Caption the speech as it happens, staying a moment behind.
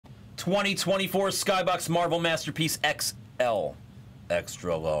2024 SkyBox Marvel Masterpiece XL.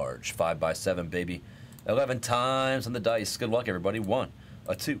 Extra large. 5x7, baby. 11 times on the dice. Good luck, everybody. 1,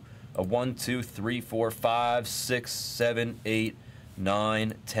 a 2, a 1, 2, 3, 4, 5, 6, 7, 8,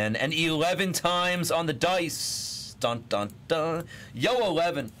 9, 10, and 11 times on the dice. Dun, dun, dun. Yo,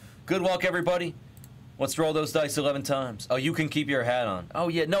 11. Good luck, everybody. Let's roll those dice 11 times. Oh, you can keep your hat on. Oh,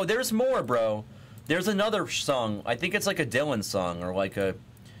 yeah. No, there's more, bro. There's another song. I think it's like a Dylan song or like a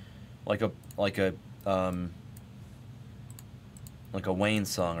Wayne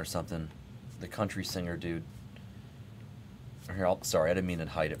song or something. The country singer dude. Here, sorry, I didn't mean to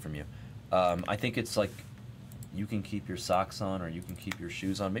hide it from you. I think it's like, you can keep your socks on or you can keep your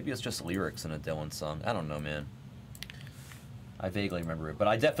shoes on. Maybe it's just lyrics in a Dylan song. I don't know, man. I vaguely remember it, but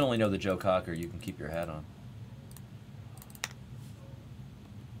I definitely know the Joe Cocker, you can keep your hat on.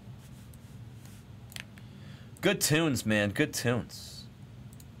 Good tunes, man. Good tunes.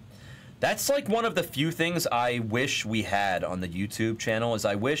 That's like one of the few things I wish we had on the YouTube channel is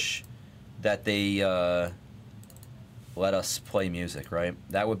I wish that they let us play music, right?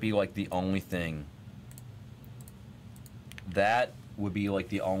 That would be like the only thing. That would be like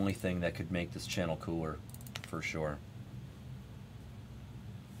the only thing that could make this channel cooler, for sure.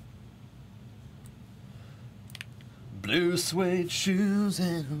 Blue suede shoes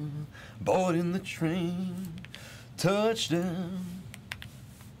and boarding the train, touchdown,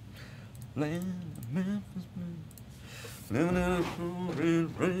 land of Memphis, living in a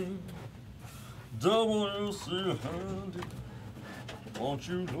pouring rain, double-handed, won't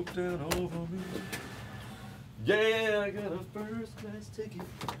you look down over me? Yeah, I got a first-class ticket,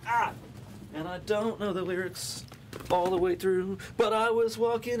 and I don't know the lyrics all the way through, but I was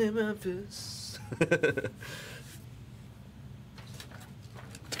walking in Memphis.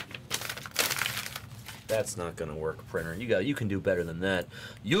 That's not gonna work, printer. You can do better than that.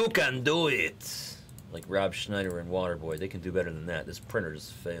 You can do it. Like Rob Schneider and Waterboy, they can do better than that. This printer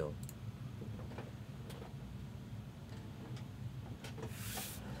just failed.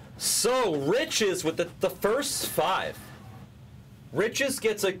 So Riches with the first 5. Riches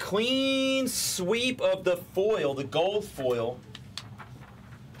gets a clean sweep of the foil, the gold foil.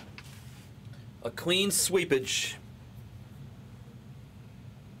 A clean sweepage.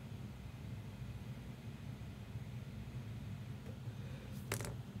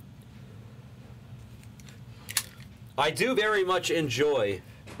 I do very much enjoy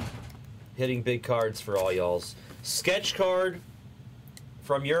hitting big cards for all y'alls. Sketch card,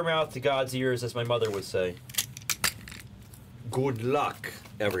 from your mouth to God's ears, as my mother would say. Good luck,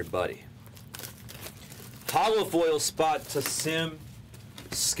 everybody. Holofoil spot to Sim.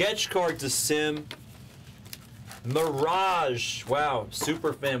 Sketch card to Sim. Mirage. Wow,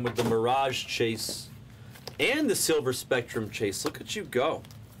 super fan with the Mirage chase. And the Silver Spectrum chase. Look at you go.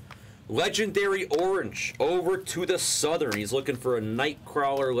 Legendary Orange over to the Southern. He's looking for a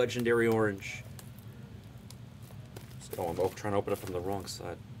Nightcrawler Legendary Orange. Oh, I'm trying to open it from the wrong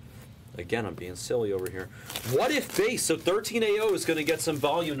side. Again, I'm being silly over here. What if base? So 13 AO is going to get some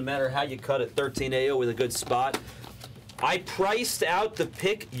volume no matter how you cut it. 13 AO with a good spot. I priced out the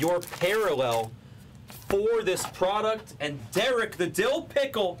Pick Your Parallel for this product, and Derek, the Dill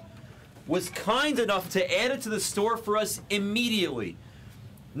Pickle, was kind enough to add it to the store for us immediately.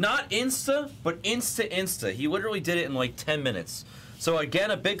 Not Insta, but Insta. He literally did it in like 10 minutes. So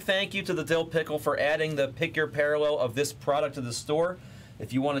again, a big thank you to the Dill Pickle for adding the Pick Your Parallel of this product to the store.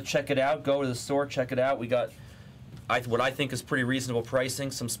 If you want to check it out, go to the store, check it out. We got what I think is pretty reasonable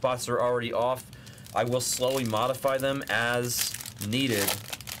pricing. Some spots are already off. I will slowly modify them as needed.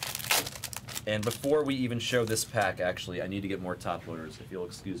 And before we even show this pack, actually, I need to get more top loaders, if you'll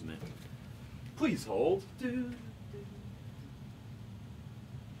excuse me. Please hold.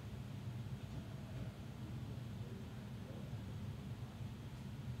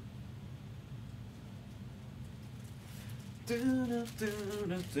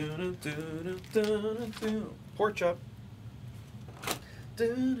 Pork chop.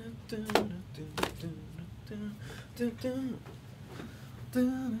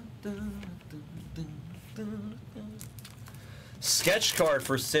 Sketch card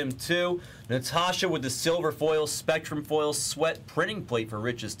for Sim 2. Natasha with the silver foil, spectrum foil, sweat printing plate for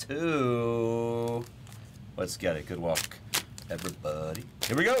Riches 2. Let's get it. Good luck, everybody.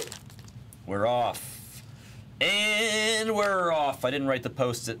 Here we go. We're off. And we're off. I didn't write the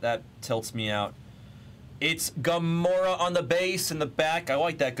post-it. That tilts me out. It's Gamora on the base in the back. I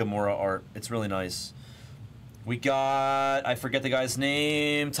like that Gamora art. It's really nice. We got, I forget the guy's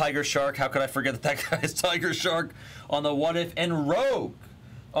name, Tiger Shark. How could I forget that guy is Tiger Shark on the What If, and Rogue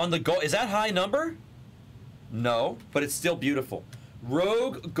on the gold. Is that high number? No, but it's still beautiful.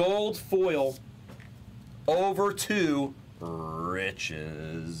 Rogue Gold Foil over to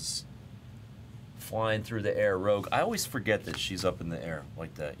Riches. Flying through the air, Rogue. I always forget that she's up in the air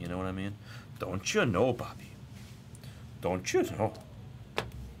like that. You know what I mean? Don't you know, Bobby? Don't you know?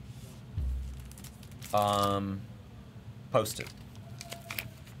 Post it.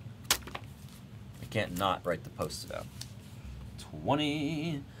 I can't not write the post it out.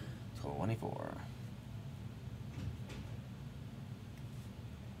 2024.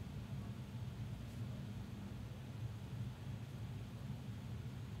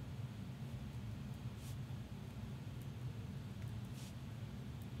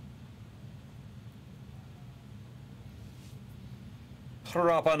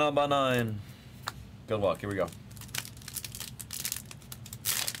 Propa number 9. Good luck. Here we go.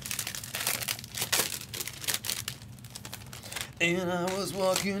 And I was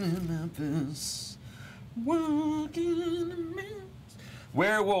walking in Memphis. Walking in Memphis.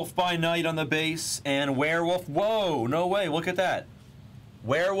 Werewolf by Night on the base. And Werewolf. Whoa, no way. Look at that.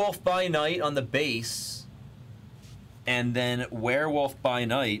 Werewolf by Night on the base. And then Werewolf by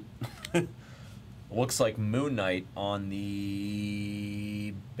Night. Looks like Moon Knight on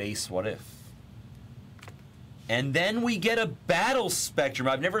the base What If. And then we get a Battle Spectrum.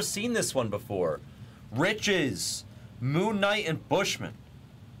 I've never seen this one before. Riches, Moon Knight, and Bushman.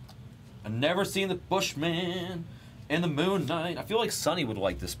 I've never seen the Bushman and the Moon Knight. I feel like Sonny would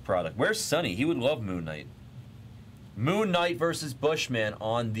like this product. Where's Sonny? He would love Moon Knight. Moon Knight versus Bushman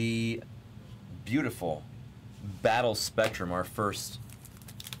on the beautiful Battle Spectrum, our first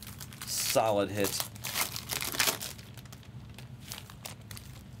solid hit.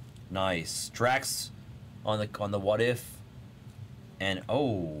 Nice. Drax on the What If. And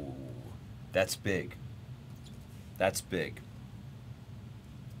oh, that's big. That's big.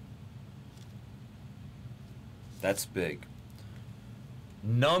 That's big.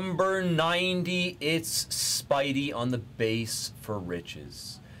 Number 90, it's Spidey on the base for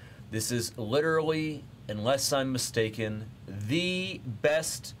Riches. This is literally, unless I'm mistaken, the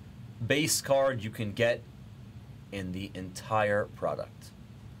best base card you can get in the entire product.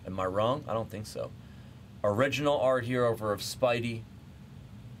 Am I wrong? I don't think so. Original art here over of Spidey.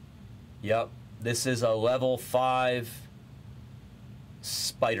 Yep. This is a level 5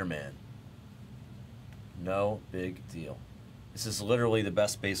 Spider-Man. No big deal. This is literally the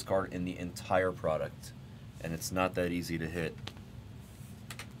best base card in the entire product. And it's not that easy to hit.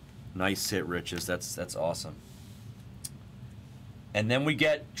 Nice hit, Riches. That's awesome. And then we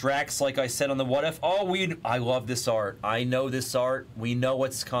get Drax, like I said, on the What If. Oh, I love this art. I know this art. We know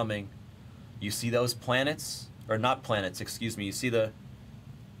what's coming. You see those planets? Or not planets, excuse me. You see the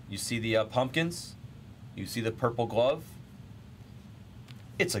pumpkins? You see the purple glove?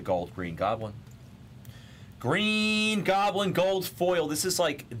 It's a gold Green Goblin. Green Goblin gold foil. This is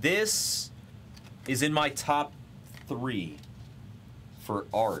in my top 3 for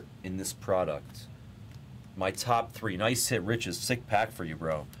art in this product. My top 3. Nice hit, Riches. Sick pack for you,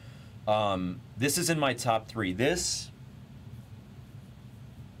 bro. This is in my top 3. This...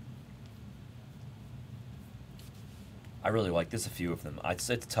 I really like this, a few of them. It's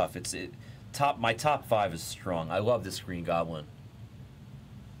tough. My top 5 is strong. I love this Green Goblin.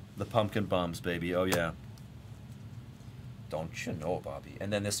 The pumpkin bombs, baby. Oh, yeah. Don't you know, Bobby?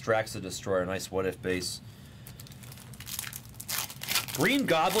 And then this Drax the Destroyer. Nice What If base. Green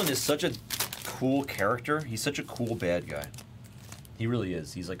Goblin is such a cool character. He's such a cool bad guy. He really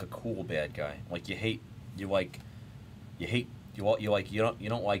is. He's like a cool bad guy. Like you don't like to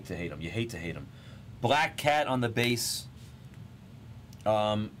hate him. You hate to hate him. Black Cat on the base.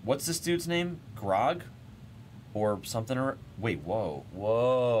 What's this dude's name? Grog? Or something? Or wait,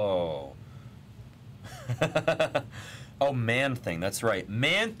 whoa. Oh, Man Thing. That's right.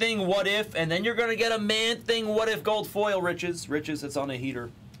 Man Thing What If, and then you're gonna get a Man Thing What If gold foil, Riches. Riches, it's on a heater.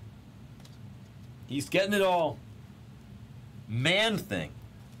 He's getting it all. Man Thing.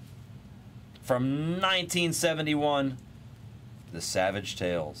 From 1971. The Savage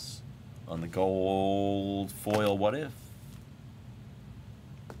Tales. On the gold foil What If.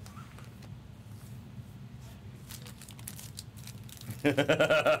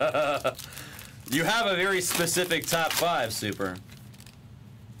 You have a very specific top 5, Super.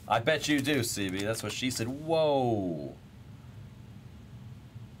 I bet you do, CB. That's what she said. Whoa.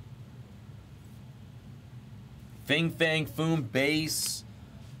 Fing Fang Foom base.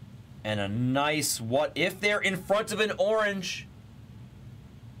 And a nice What If there in front of an orange.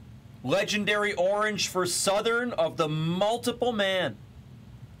 Legendary orange for Southern of the Multiple Man.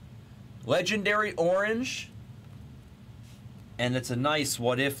 Legendary orange. And it's a nice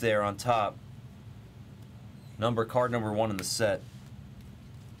What If there on top. Card number 1 in the set.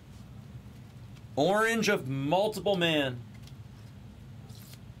 Orange of multiple man.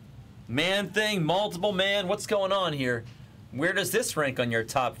 Man thing, multiple man. What's going on here? Where does this rank on your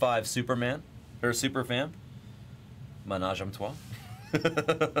top 5 Superman? Or super fan? Menage a trois?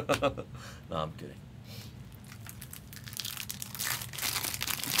 No, I'm kidding.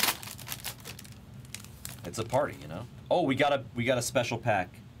 It's a party, you know? Oh, we got a special pack.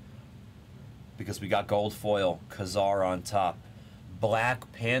 Because we got gold foil, Khazar on top.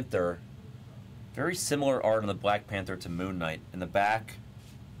 Black Panther. Very similar art on the Black Panther to Moon Knight. In the back,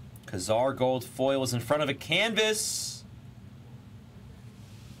 Khazar gold foil is in front of a canvas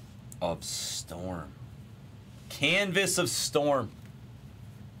of Storm. Canvas of Storm.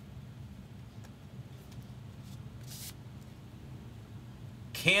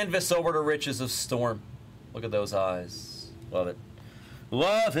 Canvas over to riches of Storm. Look at those eyes. Love it.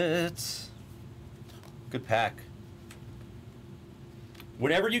 Love it. Good pack.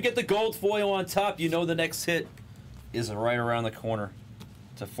 Whenever you get the gold foil on top, you know the next hit is right around the corner.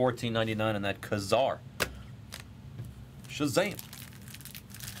 To $14.99 on that Khazar. Shazam.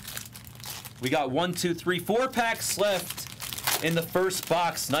 We got 1, 2, 3, 4 packs left in the first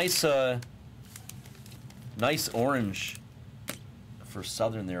box. Nice, nice orange for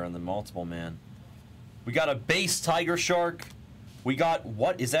Southern there on the multiple man. We got a base Tiger Shark. We got,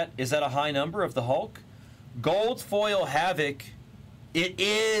 what is that? Is that a high number of the Hulk? Gold foil Havoc. It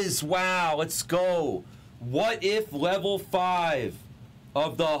is. Wow. Let's go. What if level 5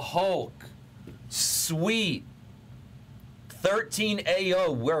 of the Hulk? Sweet. 13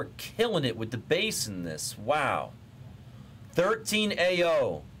 AO. We're killing it with the base in this. Wow. 13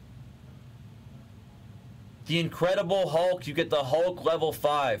 AO. The Incredible Hulk. You get the Hulk level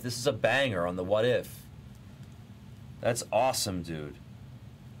 5. This is a banger on the what if. That's awesome, dude.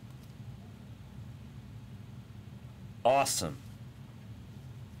 Awesome.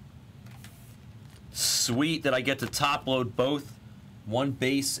 Sweet that I get to top load both one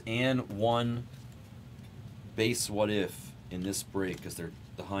base and one base what if in this break because they're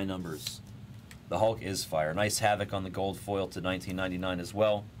the high numbers. The Hulk is fire. Nice Havoc on the gold foil to $19.99 as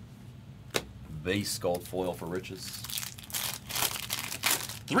well. Base gold foil for riches.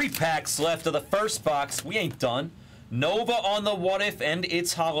 3 packs left of the first box. We ain't done. Nova on the what if and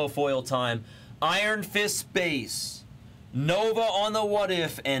it's hollow foil time. Iron Fist base. Nova on the what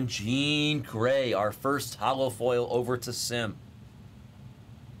if and Jean Grey, our first hollow foil over to Sim.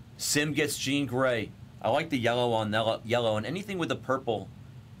 Sim gets Jean Grey. I like the yellow on yellow and anything with the purple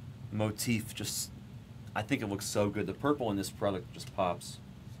motif just, I think it looks so good. The purple in this product just pops.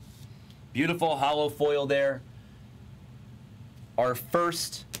 Beautiful hollow foil there. Our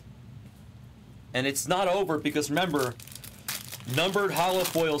first, and it's not over because remember, numbered hollow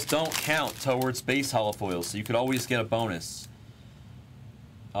foils don't count towards base hollow foils, so you could always get a bonus.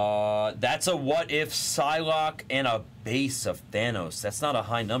 That's a what if Psylocke and a base of Thanos. That's not a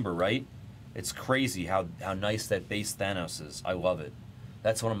high number, right? It's crazy how nice that base Thanos is. I love it.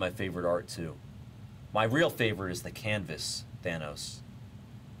 That's one of my favorite art too. My real favorite is the canvas Thanos.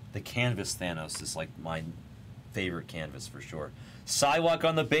 The canvas Thanos is like my favorite canvas for sure. Psylocke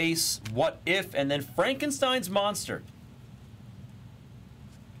on the base, what if, and then Frankenstein's monster.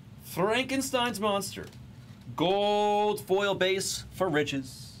 Frankenstein's monster. Gold foil base for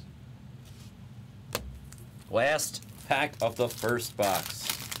riches. Last pack of the first box.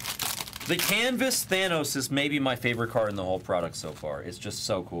 The canvas Thanos is maybe my favorite card in the whole product so far. It's just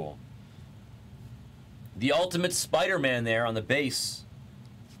so cool. The Ultimate Spider-Man there on the base.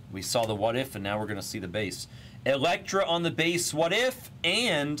 We saw the what if, and now we're going to see the base. Elektra on the base, what if,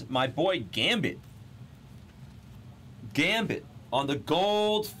 and my boy Gambit. Gambit on the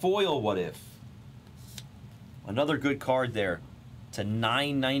gold foil, what if. Another good card there to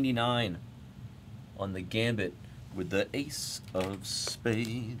 $9.99 on the Gambit with the Ace of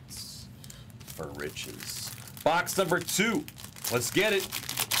Spades for riches. Box number 2. Let's get it.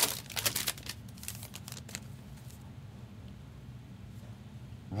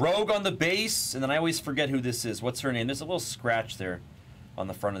 Rogue on the base, and then I always forget who this is. What's her name? There's a little scratch there on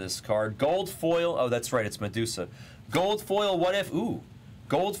the front of this card. Gold foil. Oh, that's right. It's Medusa. Gold foil. What if? Ooh.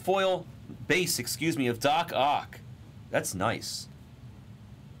 Gold foil base, excuse me, of Doc Ock. That's nice.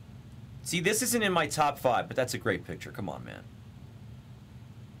 See, this isn't in my top 5, but that's a great picture. Come on, man.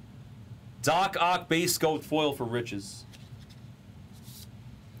 Doc Ock base gold foil for riches.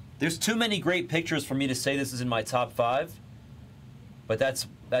 There's too many great pictures for me to say this is in my top 5, but that's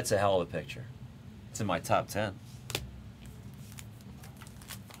a hell of a picture. It's in my top 10.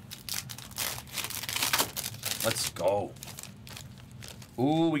 Let's go.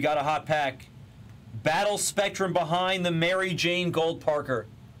 Ooh, we got a hot pack. Battle Spectrum behind the Mary Jane Gold Parker.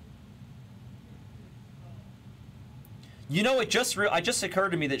 You know, it just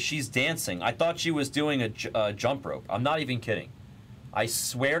occurred to me that she's dancing. I thought she was doing a jump rope. I'm not even kidding. I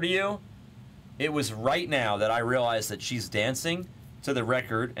swear to you, it was right now that I realized that she's dancing to the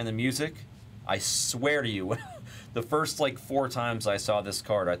record and the music. I swear to you, the first like 4 times I saw this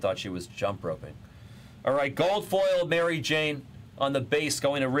card, I thought she was jump roping. All right, gold foil Mary Jane on the base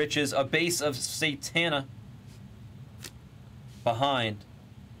going to Riches. A base of Satana behind.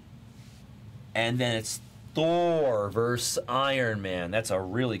 And then it's Thor versus Iron Man. That's a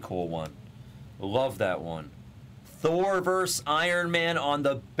really cool one. Love that one. Thor versus Iron Man on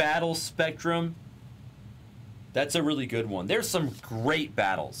the battle spectrum. That's a really good one. There's some great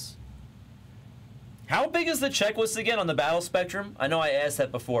battles. How big is the checklist again on the battle spectrum? I know I asked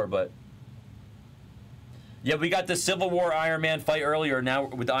that before, but... Yeah, we got the Civil War Iron Man fight earlier, now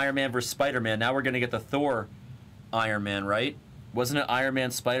with Iron Man versus Spider-Man. Now we're going to get the Thor Iron Man, right? Wasn't it Iron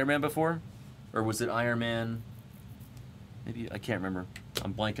Man Spider-Man before? Or was it Iron Man? Maybe, I can't remember.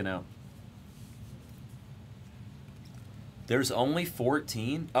 I'm blanking out. There's only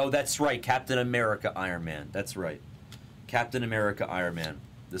 14? Oh, that's right. Captain America Iron Man. That's right. Captain America Iron Man.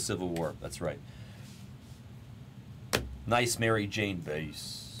 The Civil War. That's right. Nice Mary Jane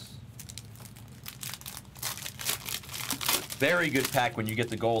base. Very good pack when you get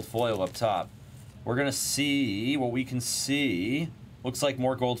the gold foil up top. We're going to see what we can see. Looks like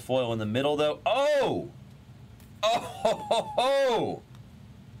more gold foil in the middle, though. Oh! Oh! Ho, ho, ho.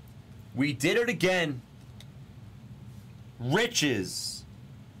 We did it again. Riches.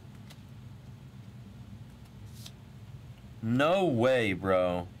 No way,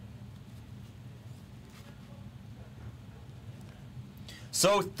 bro.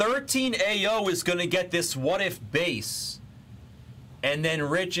 So 13 AO is going to get this What If base. And then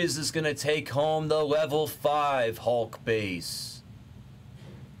Riches is going to take home the level 5 Hulk base.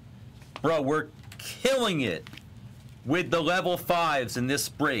 Bro, we're killing it with the level 5s in this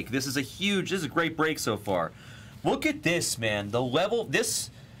break. This is a great break so far. Look at this, man. The level,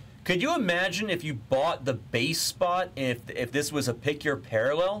 this, could you imagine if you bought the base spot and if this was a pick your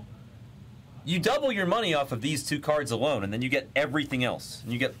parallel? You double your money off of these 2 cards alone, and then you get everything else.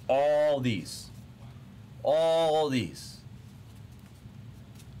 And you get all these. All these.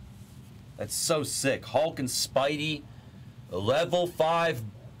 That's so sick. Hulk and Spidey, level 5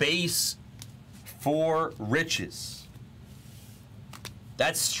 base for Riches.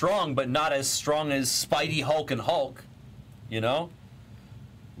 That's strong, but not as strong as Spidey, Hulk, and Hulk. You know?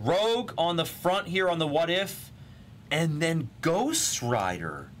 Rogue on the front here on the What If. And then Ghost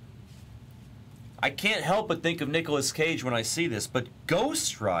Rider. I can't help but think of Nicolas Cage when I see this, but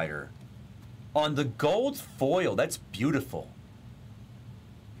Ghost Rider on the gold foil. That's beautiful.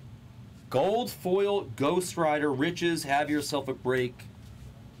 Gold foil, Ghost Rider, Riches, have yourself a break.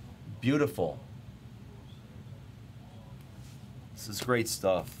 Beautiful. This is great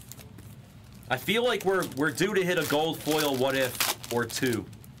stuff. I feel like we're due to hit a gold foil What If or two.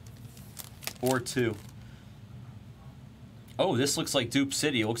 Or 2. Oh, this looks like Dupe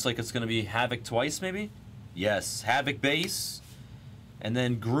City. It looks like it's going to be Havoc twice, maybe? Yes, Havoc base. And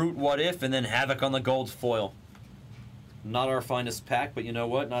then Groot What If, and then Havoc on the gold foil. Not our finest pack, but you know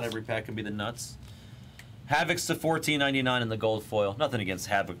what? Not every pack can be the nuts. Havoc's to $14.99 in the gold foil. Nothing against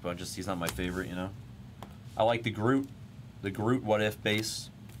Havoc, but just he's not my favorite, you know? I like the Groot What If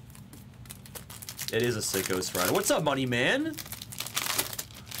base. It is a sick Ghost Rider. What's up, Money Man?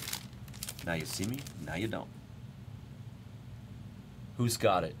 Now you see me, now you don't. Who's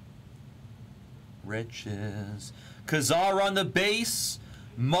got it? Riches. Kazar on the base.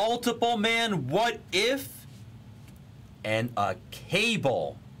 Multiple man What If. And a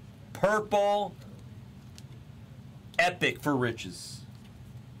Cable. Purple. Epic for Riches.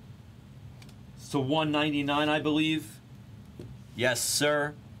 So $199, I believe. Yes,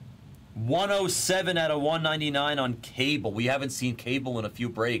 sir. 107 out of 199 on Cable. We haven't seen Cable in a few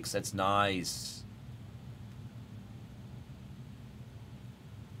breaks. That's nice.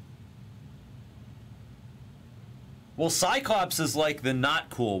 Well, Cyclops is like the not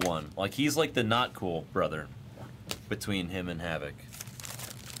cool one. Like, he's like the not cool brother between him and Havoc.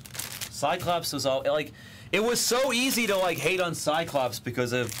 Cyclops was all, like, it was so easy to, like, hate on Cyclops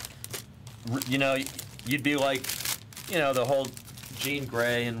because of, you know, you'd be like, you know, the whole Jean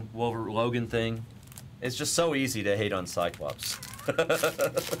Grey and Logan thing. It's just so easy to hate on Cyclops.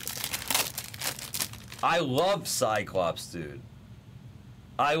 I love Cyclops, dude.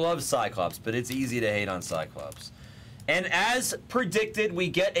 I love Cyclops, but it's easy to hate on Cyclops. And as predicted, we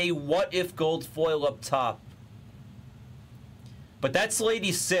get a What If gold foil up top. But that's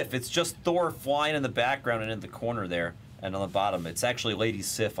Lady Sif. It's just Thor flying in the background and in the corner there. And on the bottom, it's actually Lady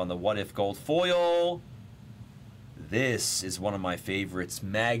Sif on the What If gold foil. This is one of my favorites.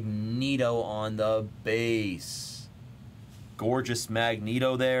 Magneto on the base. Gorgeous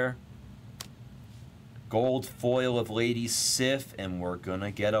Magneto there. Gold foil of Lady Sif, and we're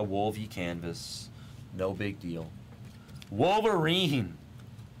gonna get a Wolvie canvas. No big deal. Wolverine.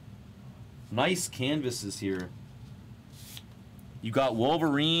 Nice canvases here. You got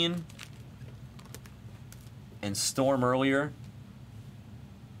Wolverine and Storm earlier.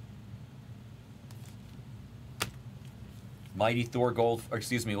 Mighty Thor gold, or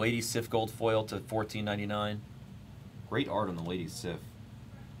excuse me, Lady Sif gold foil to $14.99. Great art on the Lady Sif.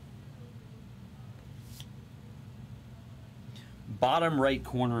 Bottom right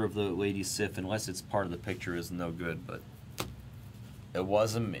corner of the Lady Sif, unless it's part of the picture, is no good, but it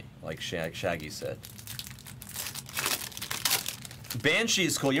wasn't me, like Shaggy said. Banshee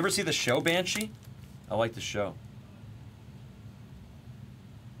is cool. You ever see the show Banshee? I like the show.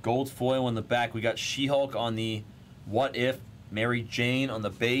 Gold foil in the back. We got She-Hulk on the What If, Mary Jane on the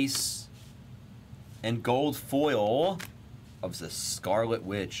base, and gold foil of the Scarlet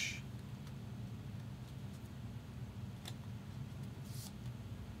Witch.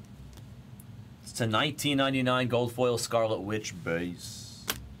 It's a $19.99 gold foil Scarlet Witch base.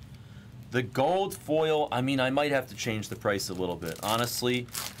 The gold foil, I mean, I might have to change the price a little bit. Honestly,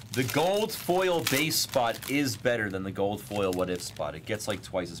 the gold foil base spot is better than the gold foil What If spot. It gets like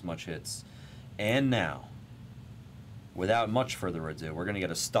twice as much hits. And now, without much further ado, we're going to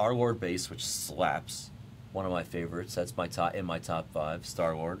get a Star-Lord base, which slaps. One of my favorites. That's my in my top 5,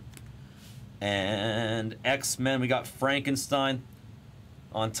 Star-Lord. And X-Men, we got Frankenstein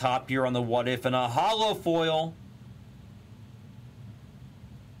on top here on the What If, and a hollow foil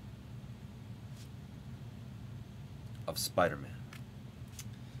of Spider-Man.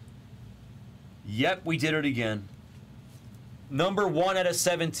 Yep, we did it again. Number 1 out of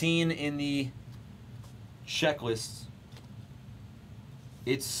 17 in the checklist.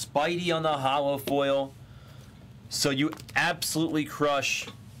 It's Spidey on the hollow foil. So you absolutely crush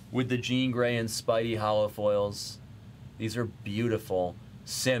with the Jean Grey and Spidey hollow foils. These are beautiful.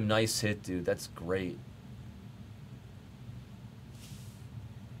 Sim, nice hit, dude. That's great.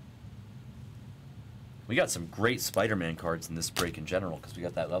 We got some great Spider-Man cards in this break in general because we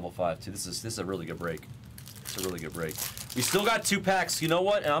got that level 5 too. This is a really good break. It's a really good break. We still got 2 packs. You know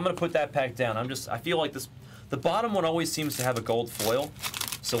what? And I'm gonna put that pack down. I feel like this. The bottom one always seems to have a gold foil.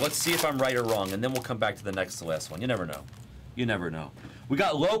 So let's see if I'm right or wrong, and then we'll come back to the next to last one. You never know. You never know. We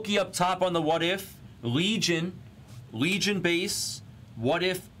got Loki up top on the What If. Legion base. What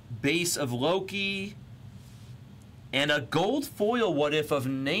If base of Loki. And a gold foil What If of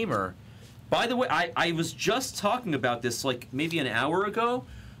Namor. By the way, I was just talking about this like maybe an hour ago.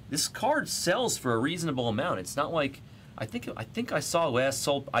 This card sells for a reasonable amount. It's not like I think I saw last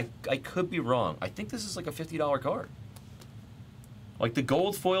sold. I could be wrong. I think this is like a $50 card. Like the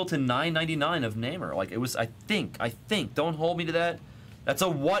gold foil to $9.99 of Namor. Like it was. I think. Don't hold me to that. That's a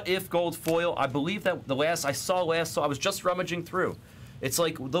What If gold foil. I believe that the last I saw last. So I was just rummaging through. It's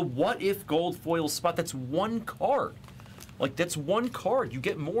like the What If gold foil spot. That's one card. Like, that's one card. You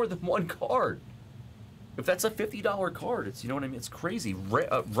get more than one card. If that's a $50 card, it's, you know what I mean? It's crazy.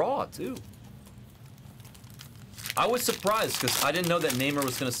 Raw, too. I was surprised because I didn't know that Namor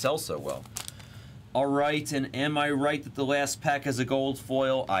was going to sell so well. All right, and am I right that the last pack has a gold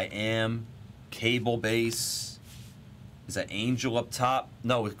foil? I am. Cable base. Is that Angel up top?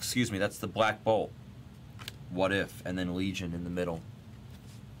 No, excuse me. That's the Black Bolt. What If? And then Legion in the middle.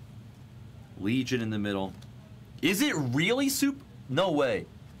 Legion in the middle. Is it really No way.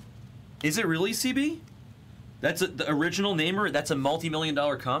 Is it really CB? That's the original Namor? That's a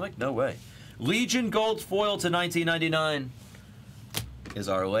multi-million-dollar comic? No way. Legion gold foil to $19.99 is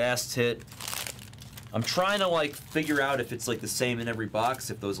our last hit. I'm trying to like figure out if it's like the same in every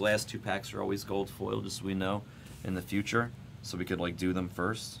box, if those last 2 packs are always gold foil, just so we know in the future, so we could like do them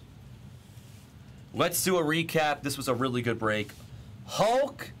first. Let's do a recap. This was a really good break.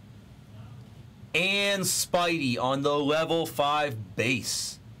 Hulk and Spidey on the level 5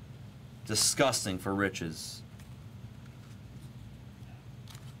 base. Disgusting for riches.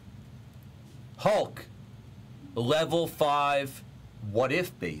 Hulk, level 5 What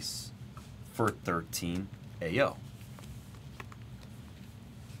If base for 13 AO.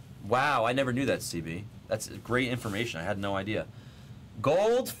 Wow, I never knew that, CB. That's great information. I had no idea.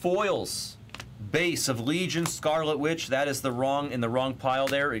 Gold foils base of Legion Scarlet Witch. That is in the wrong pile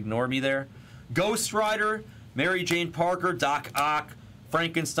there. Ignore me there. Ghost Rider, Mary Jane Parker, Doc Ock,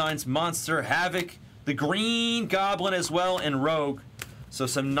 Frankenstein's Monster, Havoc, the Green Goblin as well, and Rogue. So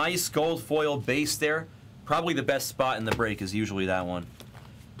some nice gold foil base there. Probably the best spot in the break is usually that one.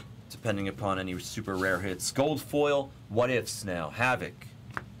 depending upon any super rare hits. Gold foil, what ifs now? Havoc,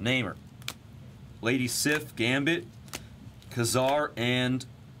 Namer, Lady Sif, Gambit, Khazar, and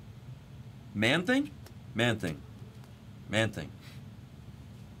Man-Thing? Man-Thing. Man-Thing.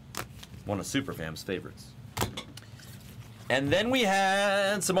 One of Superfam's favorites. And then we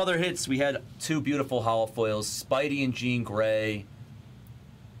had some other hits. We had two beautiful holofoils, Spidey and Jean Grey.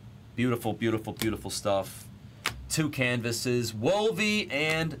 Beautiful, beautiful, beautiful stuff. Two canvases, Wolvie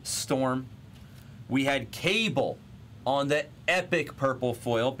and Storm. We had Cable on the epic purple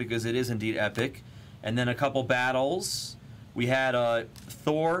foil, because it is indeed epic. And then a couple battles. We had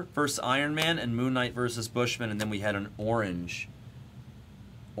Thor versus Iron Man and Moon Knight versus Bushman. And then we had an orange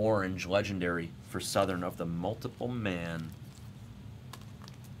legendary for Southern of the Multiple Man.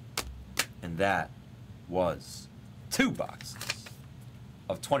 And that was 2 boxes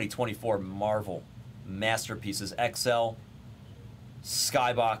of 2024 Marvel Masterpieces XL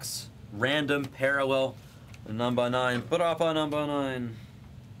SkyBox random parallel number 9. Ba-da-ba number 9.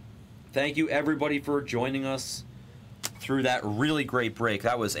 Thank you everybody for joining us through that really great break.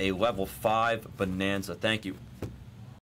 That was a level 5 bonanza. Thank you.